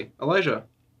 Haley. Elijah.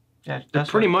 Yeah, They're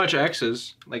pretty much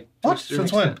exes. Like What? to a certain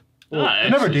Since when? extent. They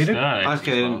never dated.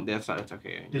 Okay, then that's not. It's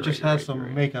okay. They You're just right, had you're some right,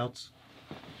 you're right. makeouts.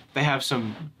 They have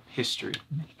some history.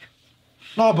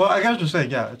 No, but I gotta just say,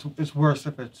 yeah, it's worse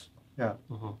if it's yeah.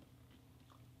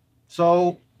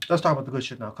 So let's talk about the good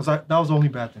shit now, because that was the only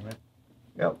bad thing, right?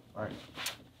 Yep. All right.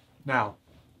 Now,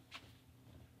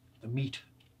 the meat.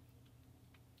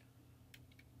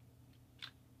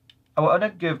 I want to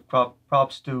give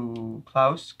props to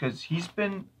Klaus because he's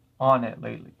been on it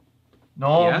lately.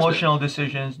 No He has emotional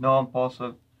decisions, no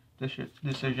impulsive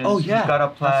decisions. Oh, yeah, He's got a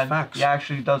that's plan. facts. He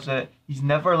actually does it. He's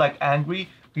never like angry.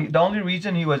 The only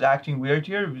reason he was acting weird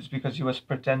here was because he was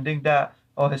pretending that,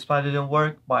 oh, his plan didn't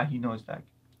work, but he knows that,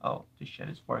 oh, this shit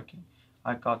is working.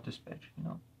 I got this bitch, you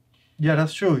know? Yeah,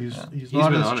 that's true. He's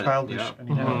not been as on it, childish yeah.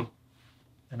 anymore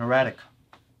and erratic.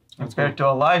 Compared to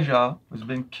Elijah, who's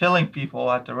been killing people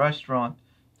at the restaurant.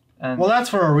 And Well, that's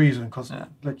for a reason, because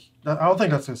like I don't think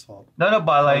that's his fault. no,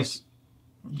 but like,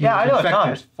 yeah, I know it's not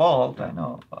infected. his fault. I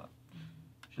know, but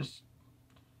just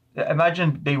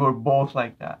imagine they were both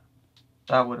like that.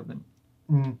 That would have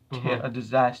been a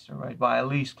disaster, right? But at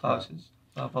least Klaus is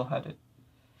level-headed.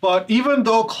 But even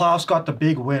though Klaus got the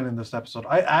big win in this episode,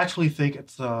 I actually think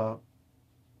it's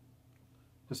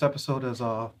this episode is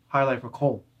a highlight for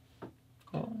Cole.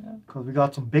 Cool, yeah. Because we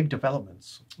got some big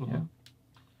developments. Yeah.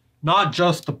 Not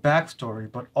just the backstory,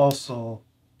 but also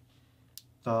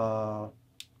the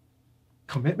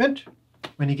commitment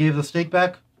when he gave the steak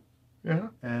back. Yeah.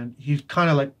 And he's kind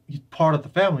of like, he's part of the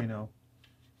family now.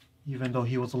 Even though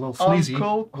he was a little sleazy.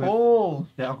 Uncle with- Cole.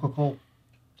 Yeah, Uncle Cole.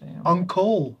 Damn.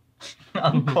 Uncle.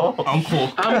 Uncle.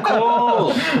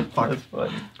 Uncle. Fuck. That's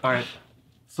funny. All right.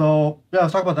 So, yeah,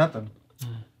 let's talk about that then.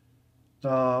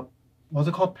 The, what's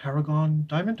it called? Paragon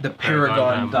Diamond? The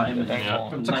Paragon Diamond. Yeah.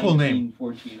 It's a cool name.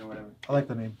 1914 or whatever. I like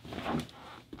the name.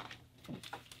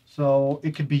 So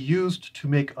it could be used to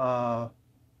make a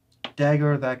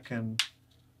dagger that can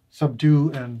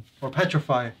subdue and or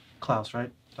petrify Klaus,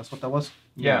 right? That's what that was?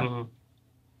 Yeah.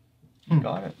 You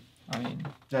got it. I mean,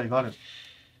 Yeah, you got it.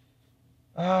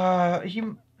 I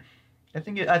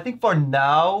think for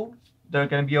now they're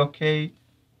gonna be okay.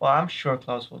 Well, I'm sure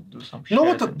Klaus will do some shit. You know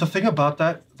what and- the thing about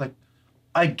that, like,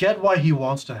 I get why he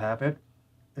wants to have it.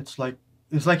 It's like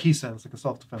he said, it's like a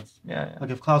self-defense. Yeah. Like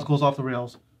if Klaus goes off the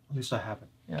rails, at least I have it.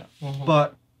 Yeah.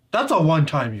 But that's a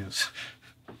one-time use.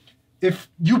 If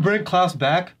you bring Klaus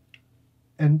back,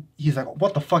 and he's like,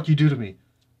 "What the fuck you do to me?"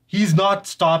 He's not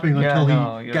stopping until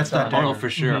he you're gets that done. dagger. Oh, no, for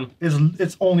sure.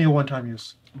 It's only a one-time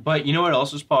use. But you know what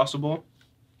else is possible?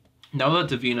 Now that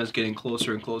Davina's getting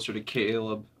closer and closer to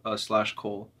Caleb /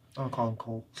 Cole, I'll call him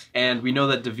Cole. and we know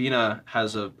that Davina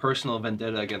has a personal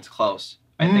vendetta against Klaus,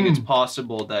 I think it's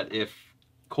possible that if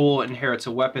Cole inherits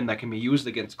a weapon that can be used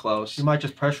against Klaus, You might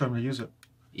just pressure him to use it.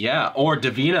 yeah, or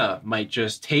Davina might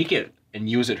just take it and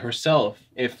use it herself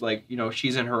if, like, you know,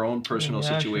 she's in her own personal Yeah,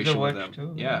 she's a situation with witch him.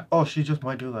 too, Yeah. Oh, she just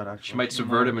might do that actually. She might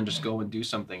subvert him and just go and do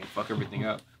something and fuck everything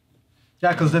up.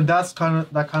 Yeah, because then that kind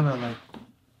of like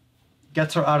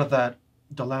gets her out of that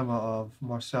dilemma of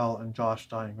Marcel and Josh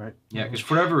dying, right? Yeah, because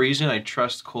for whatever reason, I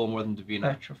trust Cole more than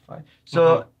Davina. Petrified.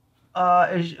 So,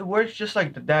 it works just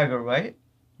like the dagger, right?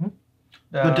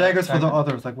 The daggers for the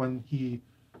others, like when he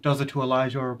does it to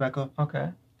Elijah or Rebecca. Okay.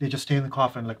 They just stay in the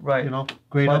coffin, like Right. you know,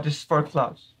 grade But up. this is for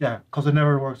Klaus. Yeah, because it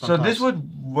never works. On So Klaus. this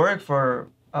would work for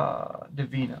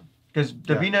Davina. Because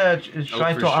Davina is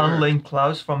trying for to sure. unlink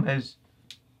Klaus from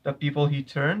the people he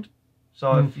turned.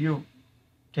 So if you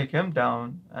take him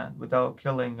down and without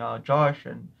killing Josh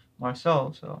and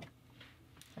Marcel, so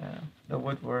yeah, that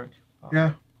would work.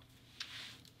 Yeah.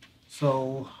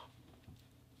 So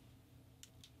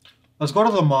let's go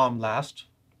to the mom last.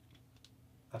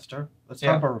 Esther. Let's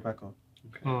talk about Rebecca.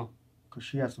 Okay. Because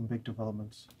she had some big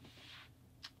developments.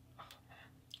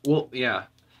 Well, yeah.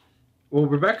 Well,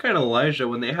 Rebecca and Elijah,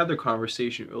 when they had their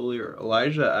conversation earlier,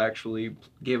 Elijah actually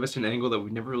gave us an angle that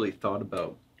we never really thought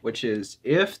about, which is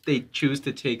if they choose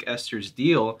to take Esther's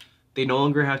deal, they no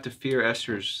longer have to fear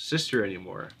Esther's sister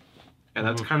anymore. And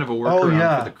that's kind of a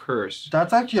workaround for the curse.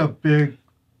 That's actually a big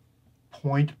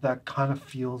point that kind of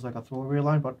feels like a throwaway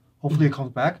line, but hopefully it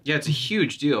comes back. Yeah, it's a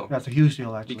huge deal. That's a huge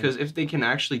deal, actually. Because if they can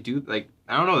actually do, like,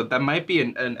 I don't know, that might be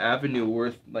an avenue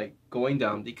worth, like, going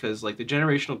down, because, like, the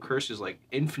generational curse is, like,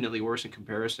 infinitely worse in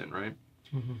comparison, right?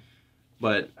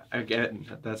 But, again,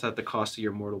 that's at the cost of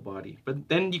your mortal body. But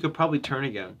then you could probably turn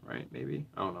again, right? Maybe?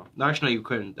 I don't know. No, actually, no, you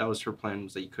couldn't. That was her plan,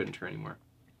 was that you couldn't turn anymore.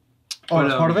 Oh, But,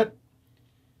 that's part of it?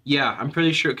 Yeah, I'm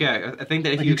pretty sure. Okay, I think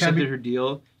that if Like, you you can't accepted be- her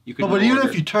deal, you could No, but no even longer-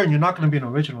 if you turn, you're not going to be an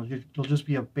original. You'll just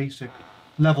be a basic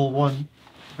level 1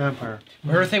 vampire.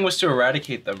 Her thing was to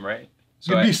eradicate them, right?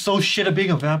 So You'd be so shit at being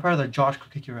a vampire that Josh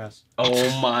could kick your ass.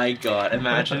 Oh my god,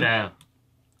 imagine. Damn.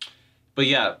 But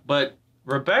yeah, but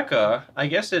Rebecca, I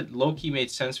guess it low-key made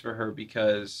sense for her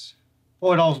because...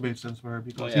 Oh, it always made sense for her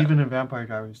because Oh, yeah. even in Vampire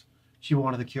Diaries, she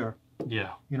wanted the cure.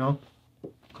 Yeah. You know?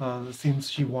 Because it seems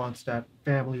she wants that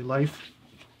family life.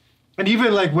 And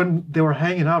even like when they were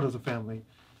hanging out as a family,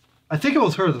 I think it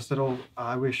was her that said, "Oh,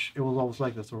 I wish it was always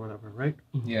like this," or whatever, right?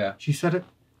 Yeah. She said it.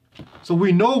 So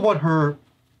we know what her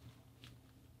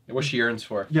What she yearns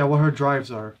for. what her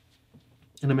drives are,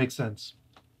 and it makes sense.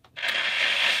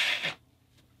 I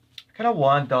kind of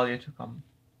want Dahlia to come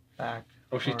back.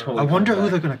 Oh, she Or- totally I wonder coming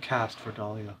who back. they're gonna cast for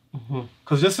Dahlia,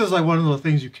 because this is like one of those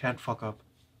things you can't fuck up.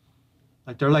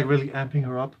 Like they're like really amping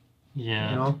her up. Yeah.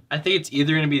 You know? I think it's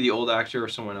either going to be the old actor or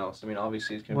someone else. I mean,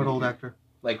 obviously it's going to What be... old actor?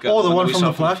 Like, Oh, the that one we from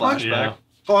saw the flashback? Yeah.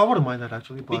 Oh, I wouldn't mind that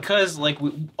actually. But Because, like,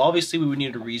 obviously we would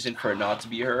need a reason for it not to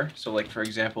be her. So, like, for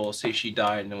example, say she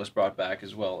died and it was brought back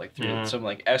as well, like, through Yeah. some,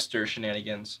 like, Esther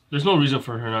shenanigans. There's no reason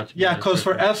for her not to be yeah, there because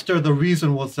for her. Esther, the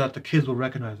reason was that the kids will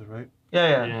recognize her, right?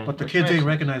 Yeah. But the Which kids makes ain't sense.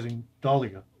 recognizing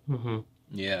Dahlia.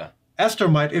 Yeah. Esther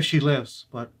might if she lives,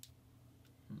 but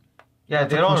Yeah,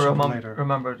 that's they a don't question for later.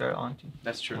 remember their auntie.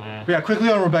 That's true. But yeah,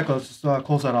 quickly on Rebecca, let's just,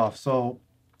 close that off. So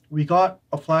we got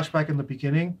a flashback in the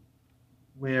beginning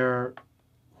where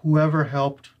whoever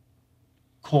helped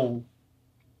Cole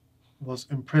was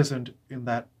imprisoned in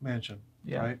that mansion,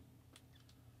 right?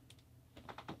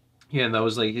 Yeah, and that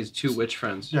was, like, his two witch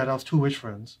friends. Yeah, that was two witch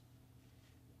friends.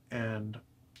 And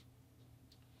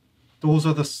those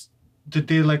are did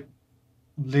they, like,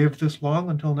 live this long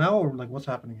until now, or, like, what's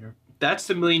happening here? That's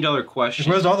the $1,000,000 question.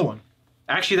 Where's the other one?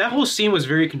 Actually, that whole scene was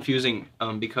very confusing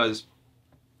because...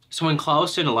 So when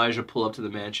Klaus and Elijah pull up to the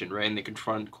mansion, right, and they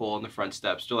confront Cole on the front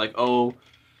steps, they're like, oh,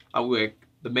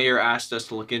 the mayor asked us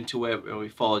to look into it, and we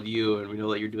followed you, and we know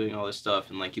that you're doing all this stuff,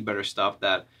 and, like, you better stop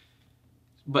that.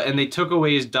 And they took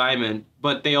away his diamond,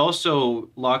 but they also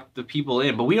locked the people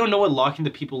in. But we don't know what locking the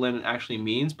people in actually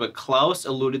means, but Klaus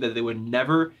alluded that they would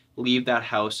never leave that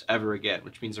house ever again,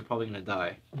 which means they're probably going to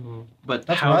die. But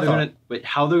That's how what I they're thought. gonna, but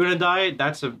how they're gonna die,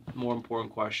 that's a more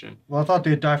important question. Well, I thought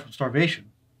they'd die from starvation.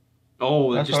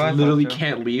 Oh, they That's just what I thought, literally too.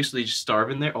 can't leave, so they just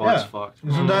starve in there? Oh, Yeah. that's fucked.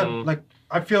 Isn't that, like,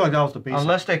 I feel like that was the basic.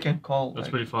 Unless they can call That's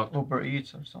like, pretty fucked. Uber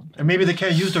Eats or something. And maybe they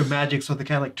can't use their magic, so they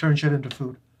can't, like, turn shit into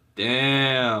food.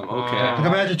 Damn, okay. Like,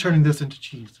 imagine turning this into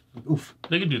cheese. Like, oof.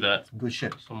 They could do that. Some good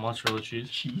shit. Some mozzarella cheese.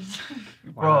 Cheese.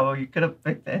 Bro, you could have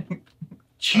picked anything.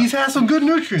 Cheese has some good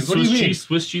nutrients. What do you mean?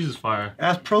 Swiss cheese is fire. It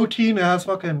has protein, it has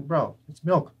fucking, bro, it's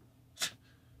milk.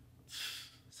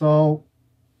 So,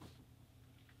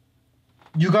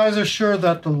 you guys are sure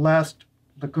that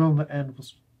the girl in the end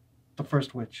was the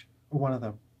first witch, or one of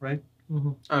them, right?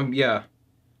 Yeah.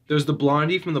 There's the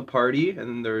blondie from the party, and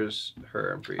then there's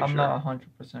her, I'm pretty I'm sure. not 100%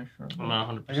 sure. I'm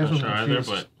not I guess 100% I'm sure either,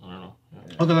 confused. but I don't know. Yeah.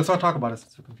 Okay, let's not talk about it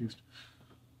since we're confused.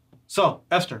 So,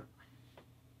 Esther.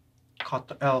 Caught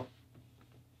the L.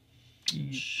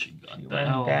 She got the went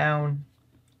L. down.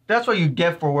 That's what you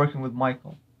get for working with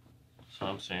Michael. That's what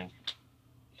I'm saying.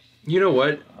 You know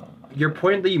what? Your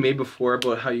point that you made before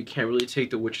about how you can't really take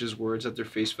the witch's words at their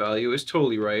face value is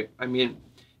totally right. I mean,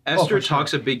 Esther for sure.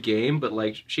 talks a big game, but,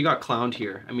 like, she got clowned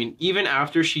here. I mean, even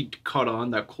after she caught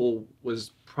on that Cole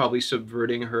was probably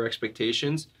subverting her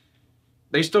expectations,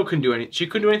 they still couldn't do anything. She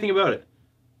couldn't do anything about it.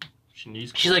 She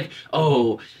needs. She's like,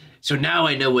 oh, So now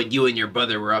I know what you and your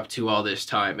brother were up to all this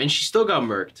time, and she still got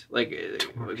murked. Like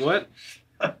what?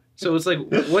 So it's like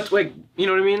what? Like you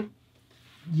know what I mean?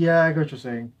 Yeah, I get what you're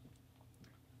saying.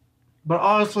 But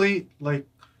honestly, like,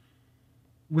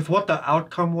 with what the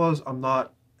outcome was, I'm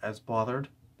not as bothered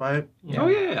by it. Oh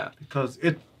yeah. Because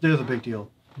there's a big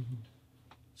deal.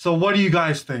 So what do you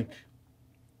guys think?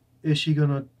 Is she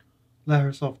gonna let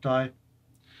herself die?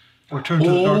 Or turn to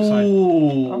the dark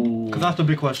side? Because that's the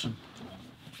big question.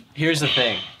 Here's the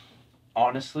thing.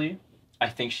 Honestly, I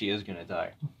think she is gonna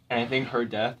die. And I think her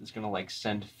death is gonna like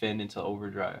send Finn into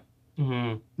overdrive.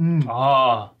 Finn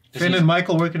and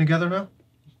Michael working together now?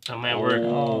 That might work.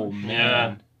 Oh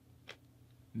man.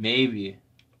 Maybe.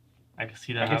 I can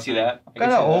see that. I can see that. I'm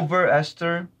kind of over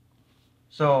Esther,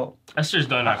 so Esther's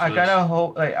done. I kind of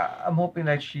hope, like, I'm hoping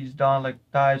that she's done, like,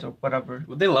 dies or whatever.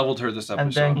 Well, they leveled her this episode.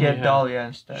 And then get Dahlia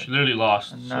instead. She literally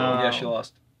lost. And So. now- Yeah, she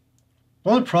lost. The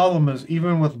only problem is,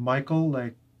 even with Michael,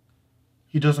 like,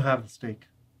 he doesn't have the stake.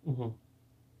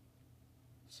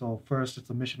 So first, it's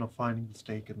a mission of finding the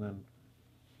stake, and then,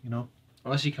 you know.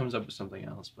 Unless he comes up with something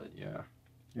else, but yeah.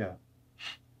 Yeah.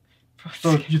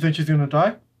 So you think she's gonna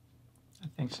die? I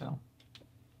think so.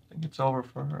 I think it's over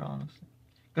for her, honestly.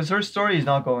 Because her story is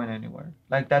not going anywhere.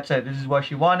 Like, that's it. This is what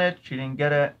she wanted. She didn't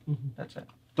get it. That's it.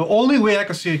 The only way I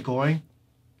can see it going,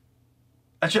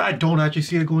 actually, I don't actually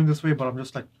see it going this way, but I'm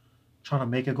just like trying to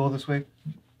make it go this way,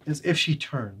 is if she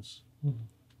turns.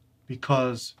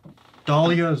 Because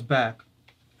Dahlia is back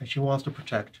and she wants to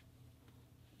protect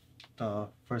the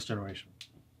first generation.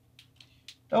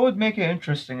 That would make it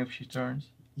interesting if she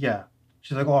turns. Yeah.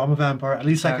 She's like, oh, I'm a vampire. At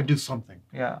least I could do something.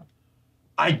 Yeah.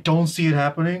 I don't see it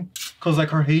happening because, like,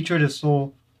 her hatred is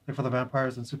so, like, for the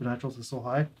vampires and supernaturals is so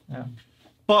high. Yeah.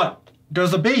 But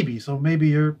there's a baby, so maybe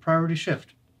your priorities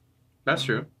shift. That's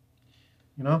true.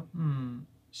 You know?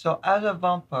 So as a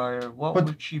vampire, what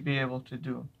would she be able to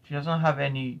do? She doesn't have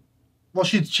any... Well,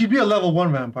 she'd be a level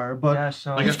 1 vampire, but Yeah,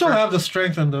 so- you still have the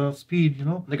strength and the speed, you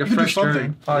know? Like a You can do fresh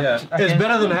turn. Yeah. It's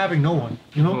better than having no one,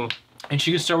 you know? And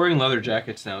she can start wearing leather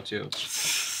jackets now too.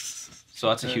 So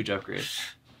that's a huge upgrade.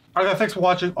 Alright guys, thanks for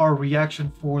watching our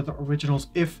reaction for the originals.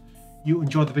 If you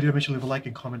enjoyed the video, make sure to leave a like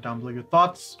and comment down below your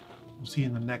thoughts. We'll see you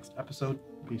in the next episode.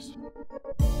 Peace.